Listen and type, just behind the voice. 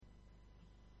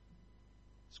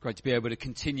It's great to be able to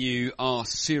continue our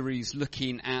series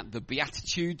looking at the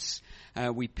Beatitudes.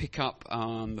 We pick up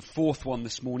on the fourth one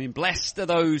this morning. Blessed are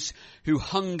those who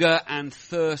hunger and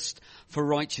thirst for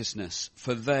righteousness,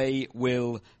 for they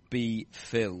will be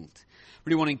filled.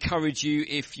 Really want to encourage you,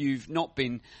 if you've not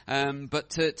been,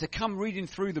 but to come reading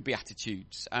through the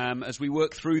Beatitudes as we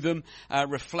work through them,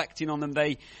 reflecting on them.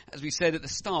 They, as we said at the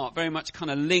start, very much kind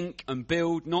of link and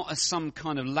build, not as some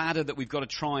kind of ladder that we've got to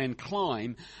try and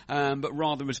climb, but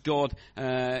rather as God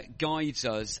guides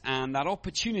us, and that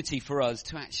opportunity for us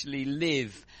to actually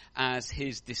live as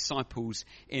his disciples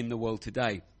in the world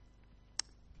today.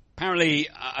 Apparently,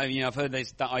 I've heard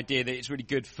that idea that it's really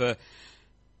good for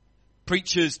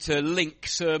preachers to link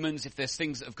sermons if there's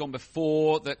things that have gone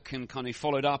before that can kind of be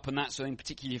followed up and that sort of thing,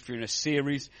 particularly if you're in a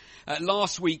series.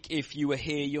 Last week, if you were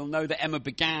here, you'll know that Emma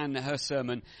began her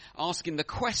sermon asking the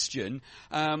question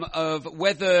of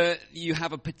whether you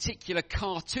have a particular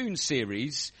cartoon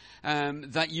series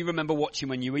that you remember watching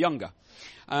when you were younger.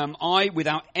 I,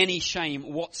 without any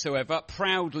shame whatsoever,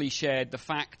 proudly shared the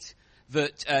fact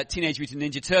that Teenage Mutant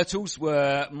Ninja Turtles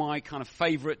were my kind of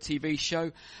favourite TV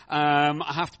show.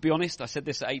 I have to be honest, I said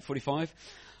this at 8:45.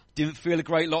 Didn't feel a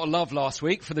great lot of love last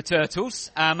week for the Turtles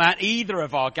at either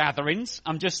of our gatherings.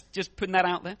 I'm just putting that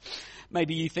out there.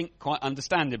 Maybe you think quite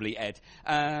understandably, Ed.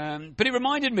 But it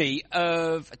reminded me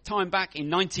of a time back in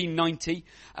 1990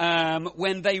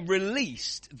 when they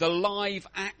released the live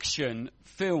action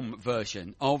film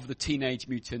version of the Teenage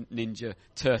Mutant Ninja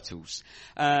Turtles.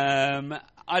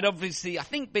 I'd obviously, I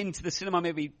think, been to the cinema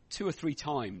maybe 2 or 3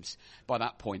 times by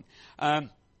that point.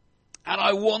 And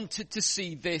I wanted to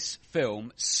see this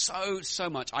film so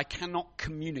much. I cannot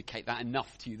communicate that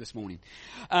enough to you this morning.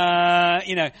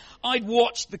 I'd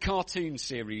watched the cartoon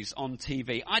series on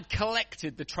TV. I'd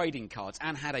collected the trading cards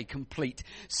and had a complete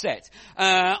set.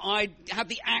 I had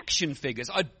the action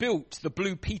figures. I'd built the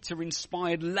Blue Peter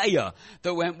inspired Leia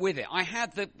that went with it. I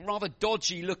had the rather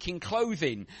dodgy looking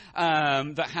clothing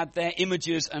that had their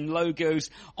images and logos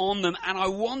on them. And I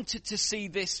wanted to see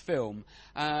this film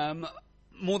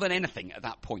more than anything at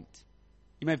that point.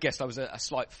 You may have guessed I was a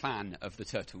slight fan of the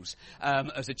Turtles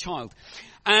as a child.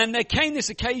 And there came this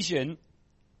occasion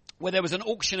where there was an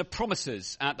auction of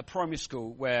promises at the primary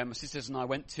school where my sisters and I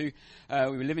went to.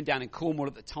 We were living down in Cornwall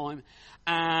at the time.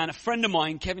 And a friend of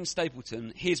mine, Kevin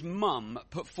Stapleton, his mum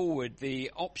put forward the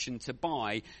option to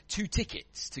buy 2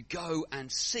 tickets to go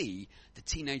and see the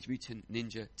Teenage Mutant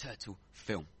Ninja Turtle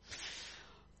film.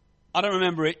 I don't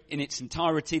remember it in its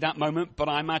entirety, that moment, but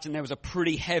I imagine there was a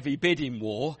pretty heavy bidding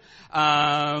war.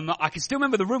 I can still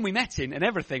remember the room we met in and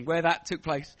everything, where that took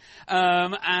place.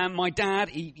 And my dad,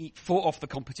 he fought off the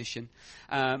competition.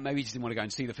 Maybe he just didn't want to go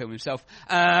and see the film himself.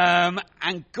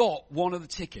 And got one of the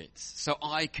tickets so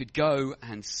I could go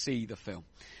and see the film.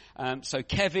 So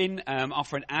Kevin, our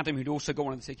friend Adam, who'd also got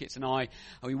one of the tickets, and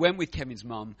we went with Kevin's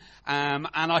mum. And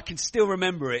I can still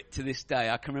remember it to this day.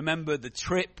 I can remember the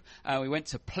trip. We went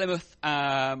to Plymouth,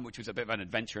 which was a bit of an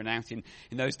adventure and outing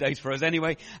in those days for us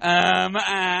anyway. And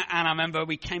I remember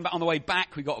we came back on the way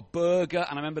back. We got a burger,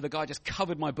 and I remember the guy just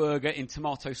covered my burger in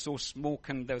tomato sauce,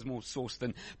 and there was more sauce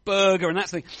than burger, and that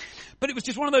sort of thing. But it was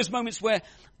just one of those moments where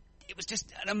it was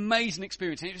just an amazing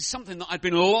experience. And it was something that I'd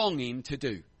been longing to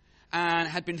do, and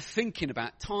had been thinking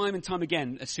about time and time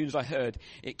again as soon as I heard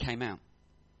it came out.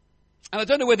 And I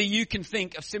don't know whether you can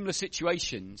think of similar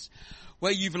situations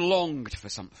where you've longed for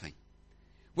something,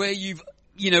 where you've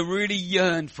really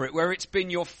yearned for it, where it's been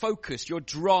your focus, your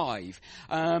drive.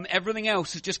 Everything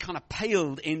else has just kind of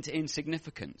paled into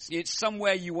insignificance. It's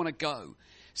somewhere you want to go,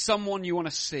 someone you want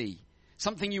to see,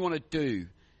 something you want to do.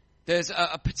 There's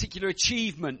a particular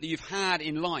achievement that you've had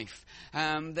in life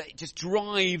that just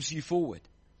drives you forward.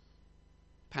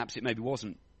 Perhaps it maybe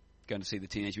wasn't going to see the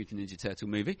Teenage Mutant Ninja Turtle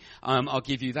movie. I'll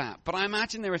give you that. But I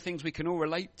imagine there are things we can all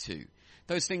relate to.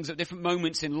 Those things at different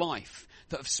moments in life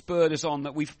that have spurred us on,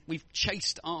 that we've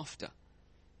chased after.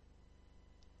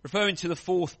 Referring to the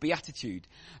 4th Beatitude,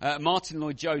 Martin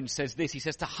Lloyd-Jones says this. He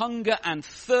says, to hunger and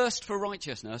thirst for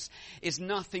righteousness is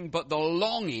nothing but the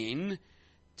longing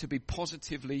to be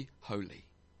positively holy.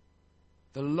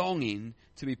 The longing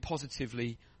to be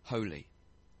positively holy.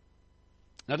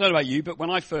 Now, I don't know about you, but when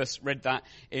I first read that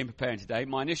in preparing today,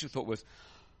 my initial thought was,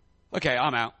 okay,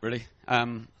 I'm out, really. I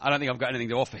don't think I've got anything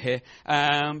to offer here,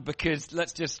 because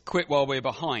let's just quit while we're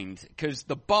behind, because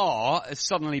the bar has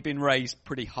suddenly been raised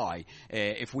pretty high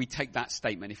if we take that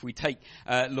statement, if we take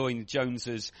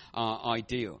Lloyd-Jones's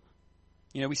ideal.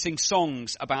 We sing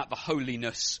songs about the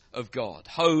holiness of God.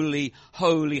 Holy,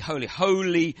 holy, holy.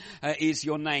 Holy is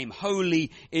your name.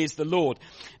 Holy is the Lord.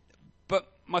 But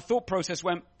my thought process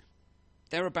went,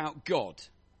 they're about God,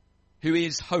 who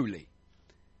is holy.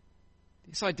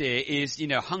 This idea is,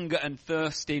 hunger and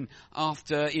thirsting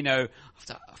after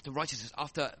righteousness,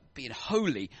 after being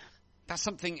holy. That's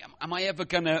something, am I ever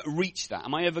going to reach that?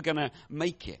 Am I ever going to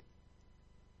make it?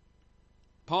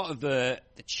 Part of the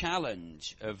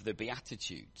challenge of the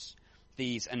Beatitudes,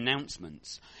 these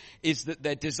announcements, is that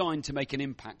they're designed to make an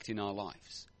impact in our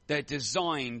lives. They're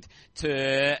designed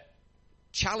to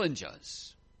challenge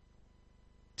us,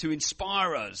 to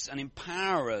inspire us and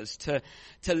empower us to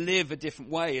live a different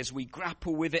way as we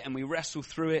grapple with it and we wrestle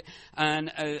through it.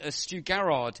 And as Stu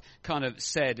Garrard kind of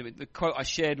said, the quote I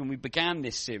shared when we began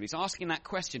this series, asking that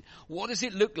question, what does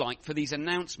it look like for these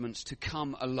announcements to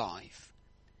come alive?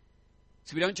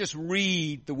 So we don't just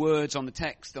read the words on the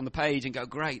text, on the page and go,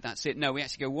 great, that's it. No, we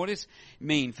actually go, what does it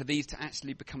mean for these to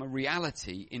actually become a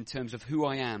reality in terms of who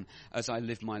I am as I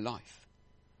live my life?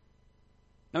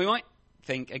 Now we might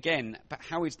think again, but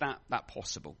how is that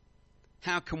possible?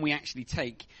 How can we actually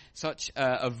take such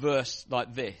a verse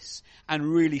like this and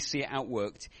really see it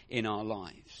outworked in our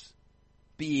lives?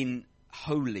 Being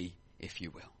holy, if you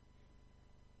will.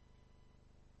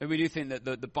 And we do think that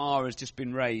the bar has just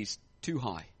been raised too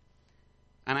high,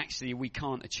 and actually we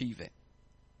can't achieve it.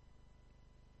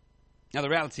 Now the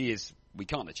reality is, we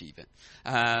can't achieve it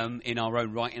in our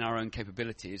own right, in our own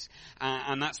capabilities.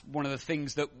 And that's one of the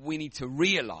things that we need to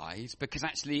realize, because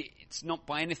actually it's not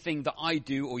by anything that I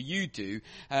do or you do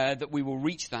that we will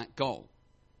reach that goal.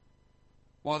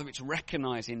 Rather, it's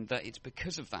recognizing that it's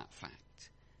because of that fact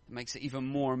that makes it even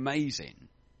more amazing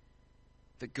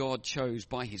that God chose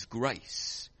by his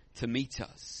grace to meet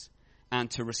us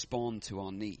and to respond to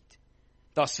our need.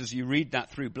 Thus, as you read that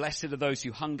through, blessed are those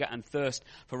who hunger and thirst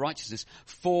for righteousness,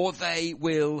 for they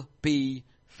will be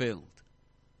filled.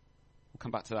 We'll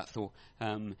come back to that thought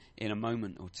in a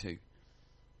moment or two.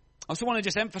 I also want to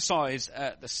just emphasize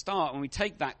at the start, when we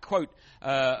take that quote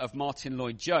of Martin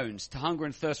Lloyd-Jones, to hunger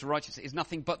and thirst for righteousness is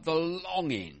nothing but the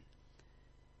longing.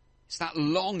 It's that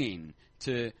longing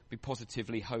to be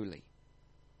positively holy.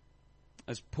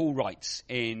 As Paul writes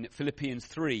in Philippians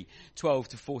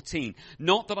 3:12-14,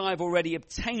 not that I have already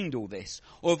obtained all this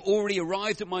or have already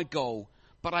arrived at my goal,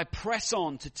 but I press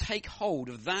on to take hold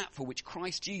of that for which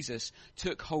Christ Jesus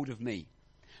took hold of me.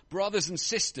 Brothers and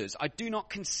sisters, I do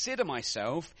not consider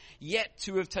myself yet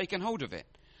to have taken hold of it.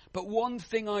 But one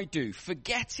thing I do,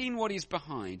 forgetting what is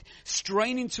behind,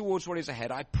 straining towards what is ahead,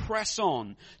 I press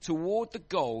on toward the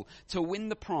goal to win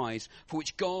the prize for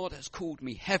which God has called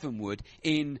me heavenward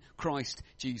in Christ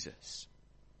Jesus.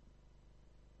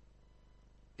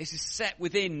 This is set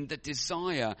within the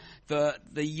desire, the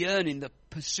yearning, the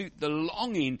pursuit, the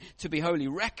longing to be holy,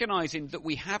 recognizing that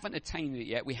we haven't attained it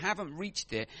yet, we haven't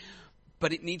reached it,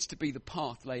 but it needs to be the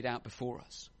path laid out before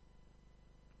us.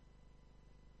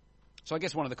 So I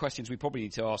guess one of the questions we probably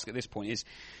need to ask at this point is,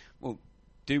 well,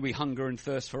 do we hunger and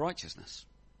thirst for righteousness?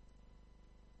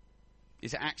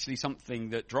 Is it actually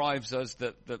something that drives us,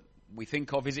 that we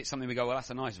think of? Is it something we go, well, that's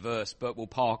a nice verse, but we'll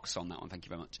pass on that one, thank you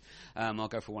very much. I'll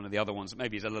go for one of the other ones that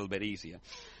maybe is a little bit easier.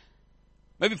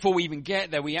 Maybe before we even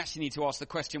get there, we actually need to ask the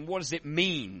question, what does it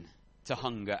mean to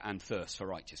hunger and thirst for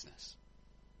righteousness?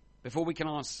 Before we can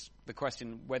ask the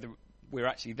question whether we're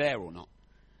actually there or not.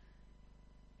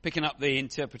 Picking up the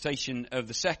interpretation of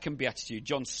the second beatitude,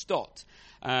 John Stott,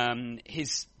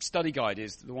 his study guide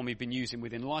is the one we've been using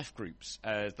within life groups.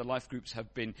 The life groups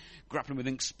have been grappling with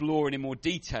and exploring in more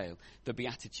detail the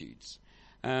beatitudes.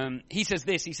 He says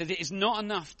this, he says, it is not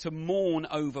enough to mourn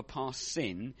over past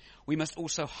sin. We must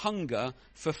also hunger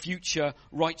for future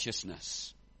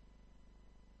righteousness.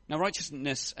 Now,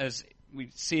 righteousness, as we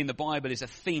see in the Bible, is a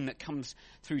theme that comes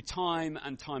through time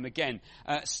and time again.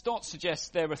 Stott suggests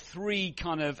there are three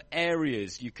kind of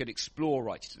areas you could explore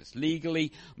righteousness: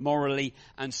 legally, morally,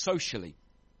 and socially.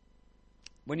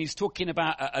 When he's talking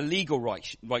about a legal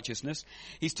righteousness,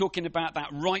 he's talking about that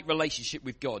right relationship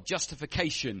with God.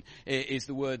 Justification is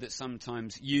the word that's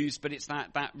sometimes used, but it's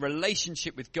that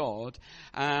relationship with God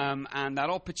and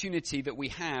that opportunity that we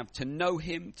have to know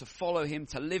him, to follow him,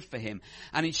 to live for him,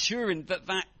 and ensuring that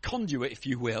that conduit, if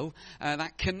you will,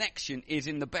 that connection is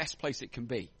in the best place it can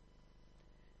be.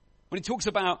 When he talks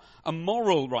about a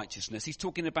moral righteousness, he's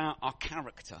talking about our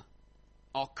character,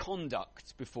 our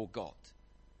conduct before God.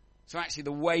 So actually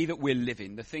the way that we're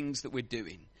living, the things that we're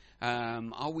doing,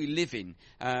 are we living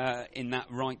in that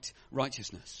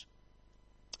righteousness?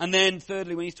 And then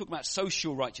thirdly, when he's talking about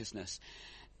social righteousness,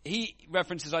 he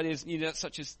references ideas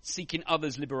such as seeking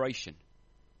others' liberation,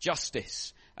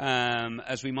 justice,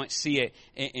 as we might see it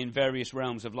in various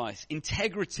realms of life.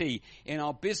 Integrity in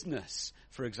our business,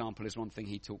 for example, is one thing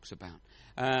he talks about.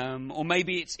 Or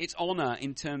maybe it's honour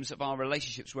in terms of our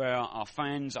relationships where our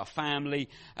friends, our family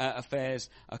affairs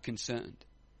are concerned.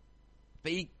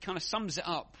 But he kind of sums it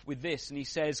up with this, and he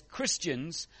says,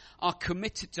 Christians are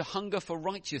committed to hunger for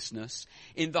righteousness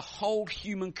in the whole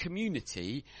human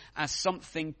community as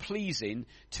something pleasing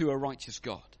to a righteous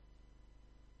God.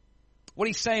 What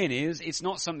he's saying is, it's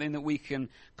not something that we can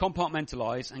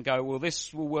compartmentalize and go, well,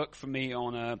 this will work for me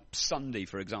on a Sunday,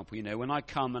 for example. You know, when I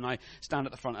come and I stand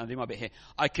at the front and I do my bit here,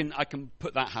 I can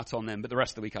put that hat on then, but the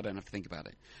rest of the week I don't have to think about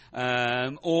it.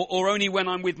 Or only when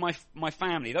I'm with my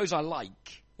family. Those I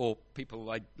like. Or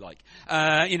people I like.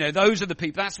 Those are the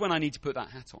people. That's when I need to put that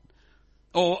hat on.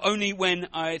 Or only when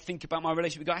I think about my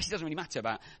relationship with God. Actually, it doesn't really matter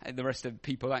about the rest of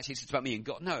people. Actually, it's about me and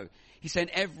God. No. He's saying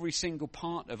every single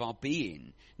part of our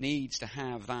being needs to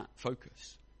have that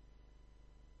focus.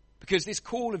 Because this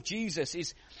call of Jesus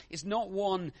is not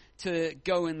one to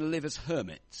go and live as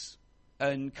hermits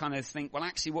and kind of think, well,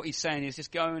 actually what he's saying is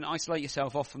just go and isolate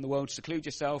yourself off from the world, seclude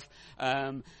yourself,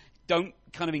 don't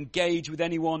kind of engage with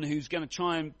anyone who's going to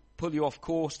try and pull you off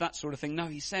course, that sort of thing. No,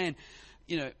 he's saying,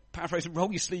 paraphrasing, roll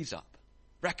your sleeves up.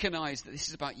 Recognize that this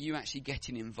is about you actually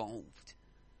getting involved.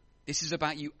 This is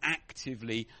about you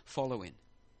actively following.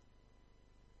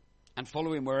 And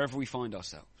following wherever we find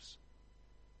ourselves.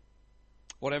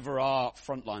 Whatever our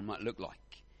front line might look like.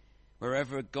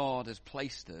 Wherever God has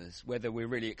placed us, whether we're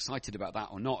really excited about that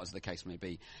or not, as the case may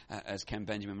be, as Ken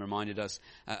Benjamin reminded us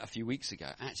a few weeks ago.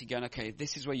 Actually going, okay,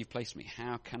 this is where you've placed me.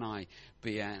 How can I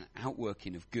be an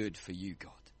outworking of good for you,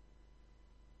 God?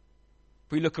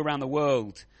 If we look around the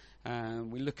world,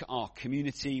 we look at our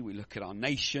community, we look at our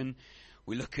nation,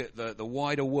 we look at the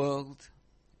wider world,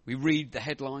 we read the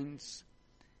headlines,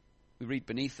 we read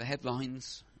beneath the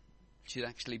headlines. Should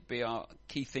actually be our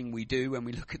key thing we do when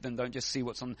we look at them. Don't just see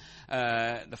what's on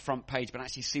the front page, but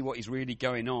actually see what is really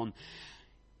going on.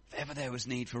 If ever there was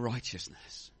need for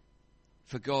righteousness,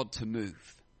 for God to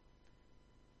move,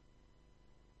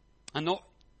 and not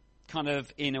kind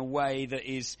of in a way that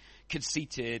is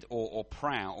conceited or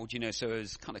proud, so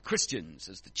as kind of Christians,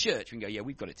 as the church, we can go, yeah,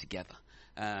 we've got it together.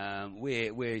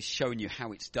 We're showing you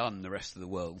how it's done, the rest of the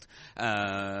world.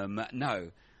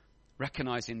 No.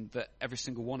 Recognizing that every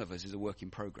single one of us is a work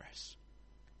in progress.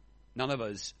 None of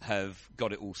us have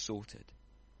got it all sorted.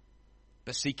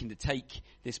 But seeking to take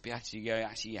this beatitude,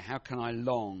 actually, how can I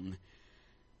long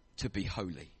to be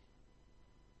holy?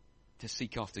 To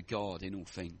seek after God in all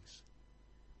things.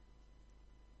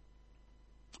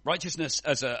 Righteousness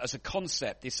as a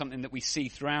concept is something that we see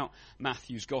throughout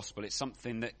Matthew's gospel. It's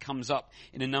something that comes up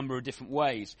in a number of different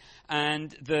ways.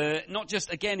 And not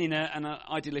just, again, in an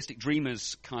idealistic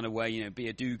dreamer's kind of way, be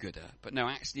a do-gooder, but no,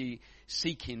 actually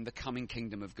seeking the coming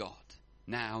kingdom of God,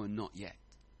 now and not yet.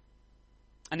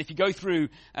 And if you go through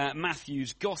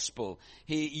Matthew's gospel,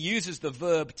 he uses the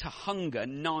verb to hunger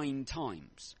 9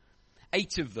 times.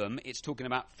 8 of them, it's talking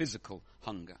about physical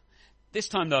hunger. This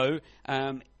time, though,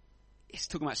 he's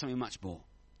talking about something much more.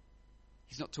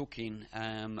 He's not talking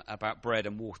about bread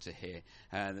and water here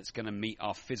that's going to meet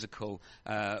our physical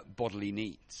bodily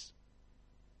needs.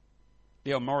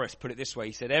 Leon Morris put it this way.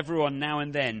 He said, everyone now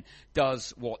and then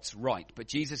does what's right. But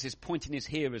Jesus is pointing his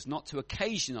hearers not to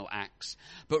occasional acts,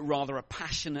 but rather a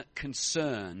passionate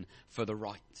concern for the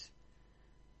right.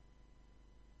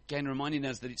 Again, reminding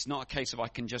us that it's not a case of I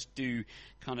can just do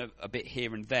kind of a bit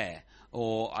here and there,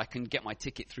 or I can get my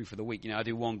ticket through for the week. I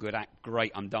do one good act,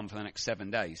 great, I'm done for the next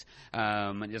 7 days.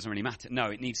 And it doesn't really matter.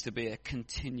 No, it needs to be a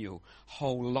continual,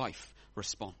 whole life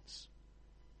response.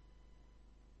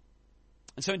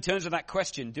 And so in terms of that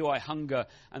question, do I hunger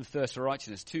and thirst for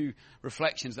righteousness? 2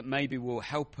 reflections that maybe will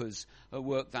help us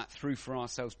work that through for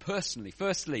ourselves personally.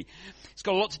 Firstly, it's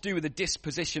got a lot to do with the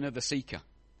disposition of the seeker,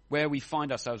 where we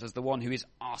find ourselves as the one who is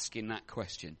asking that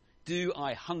question. Do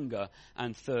I hunger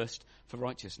and thirst for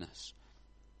righteousness?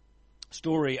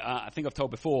 Story I think I've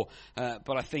told before,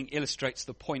 but I think illustrates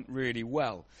the point really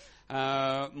well.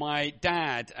 My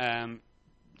dad,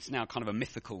 it's now kind of a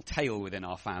mythical tale within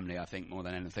our family, I think, more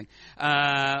than anything.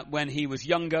 When he was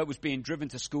younger, was being driven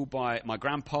to school by my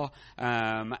grandpa,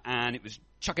 and it was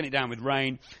chucking it down with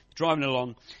rain, driving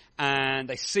along, and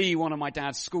they see one of my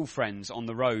dad's school friends on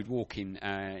the road walking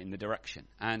in the direction.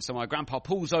 And so my grandpa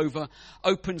pulls over,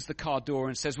 opens the car door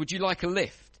and says, would you like a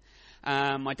lift?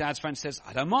 My dad's friend says,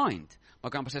 I don't mind. My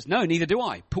grandpa says, no, neither do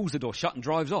I. Pulls the door shut and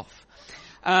drives off.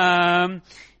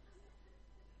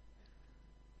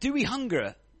 Do we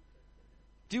hunger?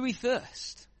 Do we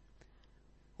thirst?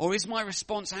 Or is my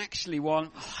response actually one,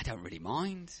 I don't really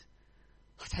mind.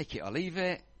 I'll take it, I'll leave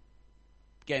it.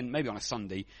 Again, maybe on a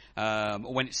Sunday,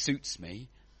 or when it suits me.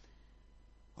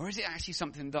 Or is it actually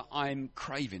something that I'm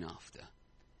craving after?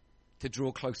 To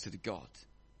draw closer to God?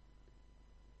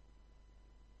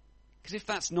 Because if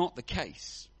that's not the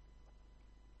case,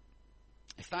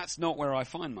 if that's not where I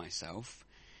find myself,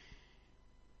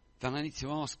 then I need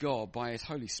to ask God by his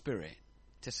Holy Spirit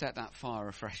to set that fire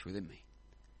afresh within me.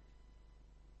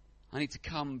 I need to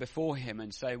come before him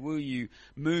and say, will you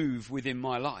move within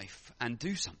my life and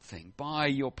do something by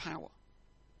your power?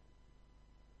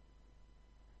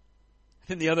 I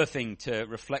think the other thing to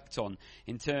reflect on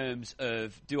in terms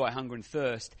of do I hunger and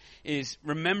thirst is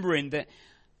remembering that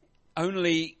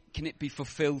only can it be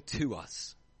fulfilled to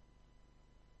us.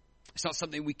 It's not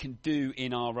something we can do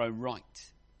in our own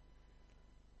right.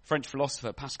 French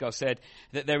philosopher Pascal said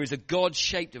that there is a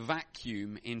God-shaped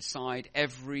vacuum inside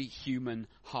every human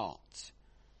heart.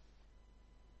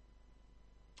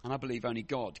 And I believe only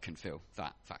God can fill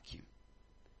that vacuum.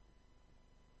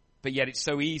 But yet it's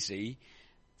so easy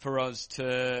for us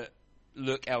to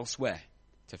look elsewhere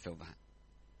to fill that.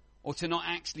 Or to not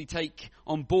actually take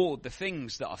on board the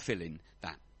things that are filling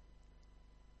that.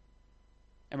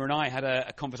 Emma and I had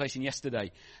a conversation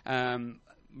yesterday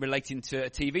relating to a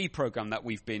TV program that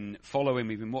we've been following,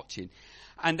 we've been watching.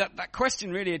 And that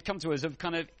question really had come to us of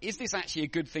kind of, is this actually a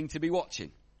good thing to be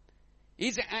watching?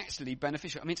 Is it actually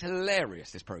beneficial? I mean, it's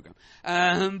hilarious, this program.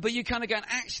 But you kind of go,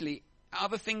 actually,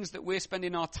 other things that we're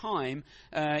spending our time,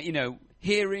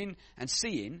 hearing and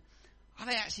seeing, are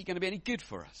they actually going to be any good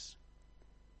for us?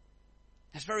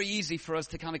 It's very easy for us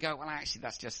to kind of go, well, actually,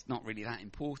 that's just not really that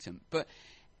important. But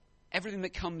everything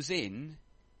that comes in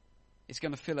is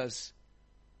going to fill us.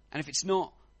 And if it's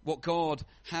not what God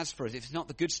has for us, if it's not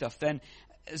the good stuff, then,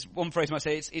 as one phrase might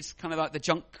say, it's kind of like the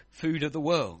junk food of the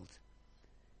world.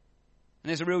 And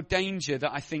there's a real danger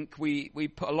that I think we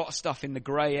put a lot of stuff in the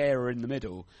grey area in the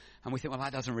middle, and we think, well,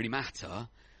 that doesn't really matter.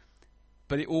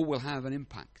 But it all will have an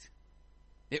impact.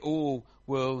 It all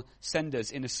will send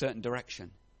us in a certain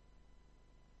direction.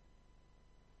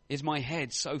 Is my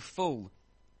head so full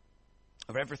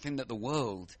of everything that the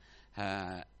world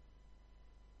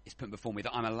is putting before me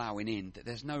that I'm allowing in, that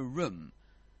there's no room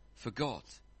for God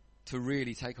to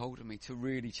really take hold of me, to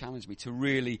really challenge me, to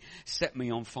really set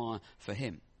me on fire for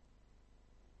him?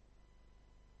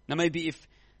 Now maybe if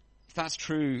that's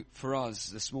true for us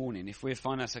this morning, if we're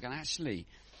finding ourselves going, actually,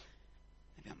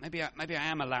 maybe I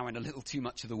am allowing a little too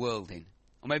much of the world in.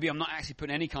 Or maybe I'm not actually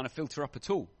putting any kind of filter up at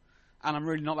all. And I'm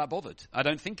really not that bothered. I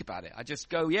don't think about it. I just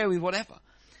go, yeah, with whatever.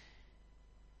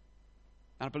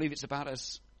 And I believe it's about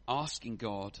us asking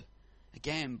God,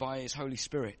 again, by his Holy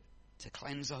Spirit, to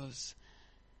cleanse us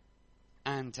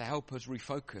and to help us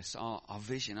refocus our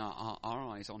vision, our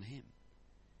eyes on him.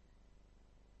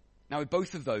 Now, with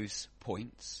both of those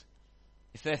points,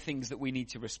 if they're things that we need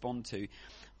to respond to,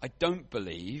 I don't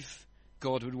believe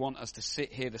God would want us to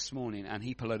sit here this morning and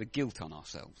heap a load of guilt on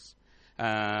ourselves.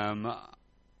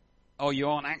 Oh, you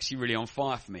aren't actually really on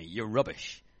fire for me. You're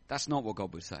rubbish. That's not what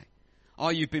God would say. Oh,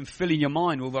 you've been filling your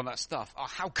mind with all that stuff. Oh,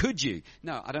 how could you?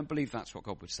 No, I don't believe that's what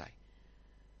God would say.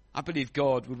 I believe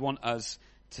God would want us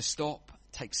to stop,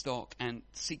 take stock, and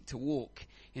seek to walk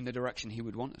in the direction he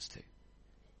would want us to.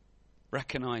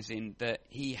 Recognizing that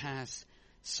he has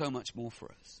so much more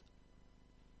for us.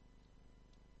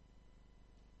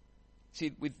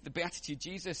 See, with the Beatitude,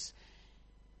 Jesus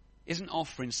isn't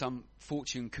offering some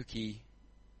fortune cookie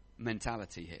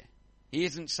mentality here. He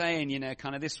isn't saying,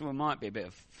 kind of this one might be a bit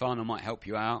of fun or might help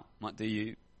you out, might do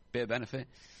you a bit of benefit.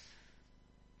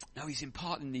 No, he's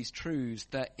imparting these truths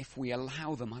that if we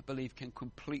allow them, I believe, can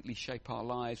completely shape our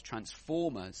lives,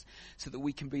 transform us, so that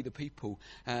we can be the people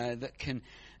that can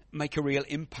make a real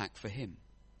impact for him.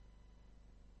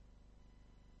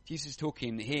 Jesus is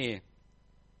talking here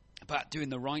about doing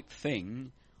the right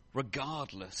thing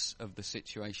regardless of the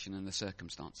situation and the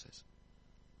circumstances.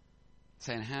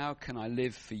 Saying, how can I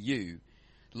live for you,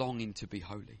 longing to be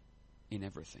holy in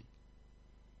everything?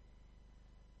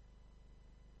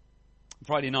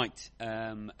 Friday night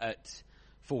at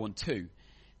 412,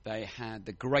 they had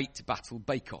the Great Battle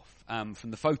Bake Off. From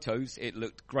the photos, it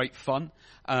looked great fun.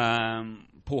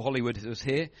 Paul Hollywood was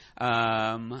here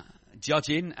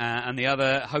judging, and the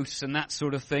other hosts and that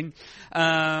sort of thing.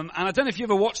 And I don't know if you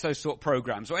ever watch those sort of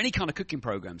programs or any kind of cooking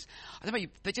programs.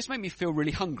 They just make me feel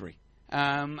really hungry.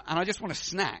 And I just want a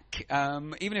snack,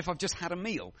 even if I've just had a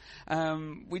meal.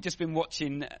 We've just been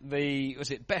watching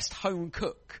Best Home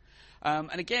Cook.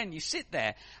 And again, you sit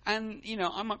there and,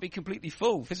 I might be completely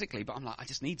full physically, but I'm like, I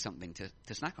just need something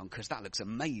to snack on because that looks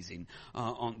amazing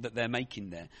that they're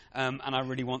making there. And I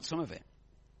really want some of it.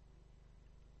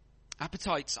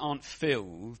 Appetites aren't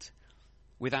filled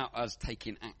without us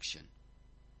taking action.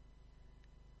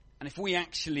 And if we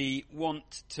actually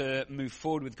want to move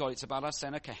forward with God, it's about us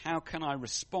saying, okay, how can I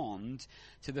respond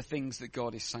to the things that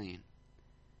God is saying?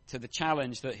 To the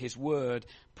challenge that his word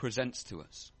presents to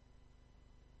us?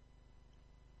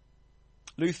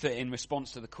 Luther, in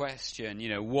response to the question,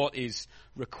 what is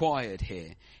required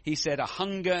here? He said, a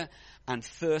hunger and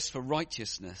thirst for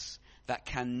righteousness that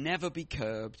can never be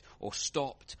curbed or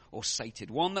stopped or sated.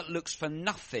 One that looks for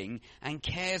nothing and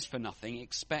cares for nothing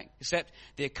except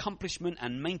the accomplishment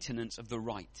and maintenance of the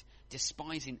right,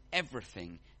 despising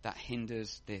everything that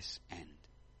hinders this end.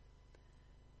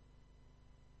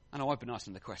 And I've been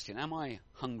asking the question, am I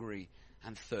hungry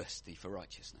and thirsty for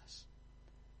righteousness?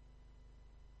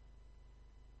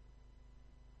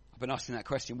 I've been asking that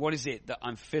question, what is it that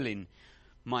I'm filling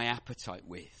my appetite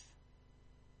with?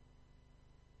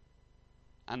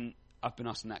 And I've been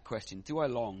asking that question, do I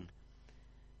long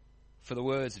for the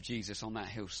words of Jesus on that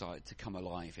hillside to come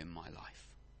alive in my life?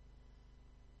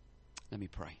 Let me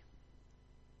pray.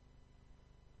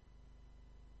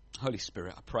 Holy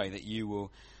Spirit, I pray that you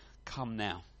will come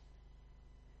now.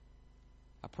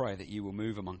 I pray that you will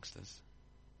move amongst us.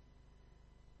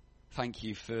 Thank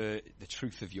you for the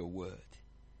truth of your word.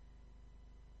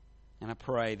 And I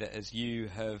pray that as you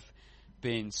have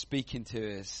been speaking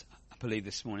to us, I believe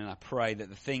this morning, I pray that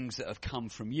the things that have come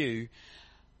from you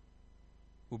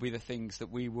will be the things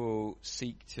that we will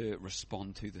seek to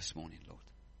respond to this morning, Lord.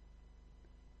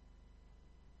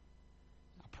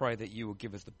 I pray that you will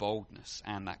give us the boldness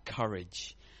and that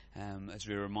courage, as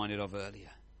we were reminded of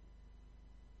earlier,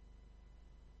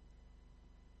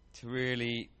 to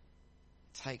really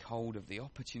take hold of the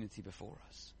opportunity before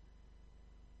us.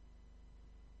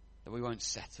 That we won't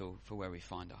settle for where we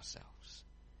find ourselves.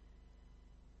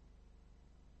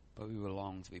 But we will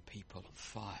long to be people on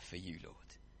fire for you, Lord.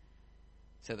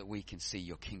 So that we can see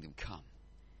your kingdom come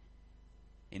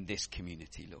in this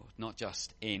community, Lord. Not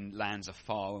just in lands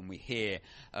afar when we hear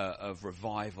of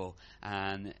revival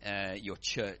and your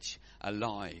church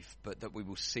alive, but that we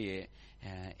will see it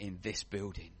in this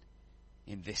building,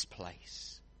 in this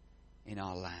place, in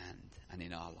our land and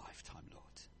in our lifetime, Lord.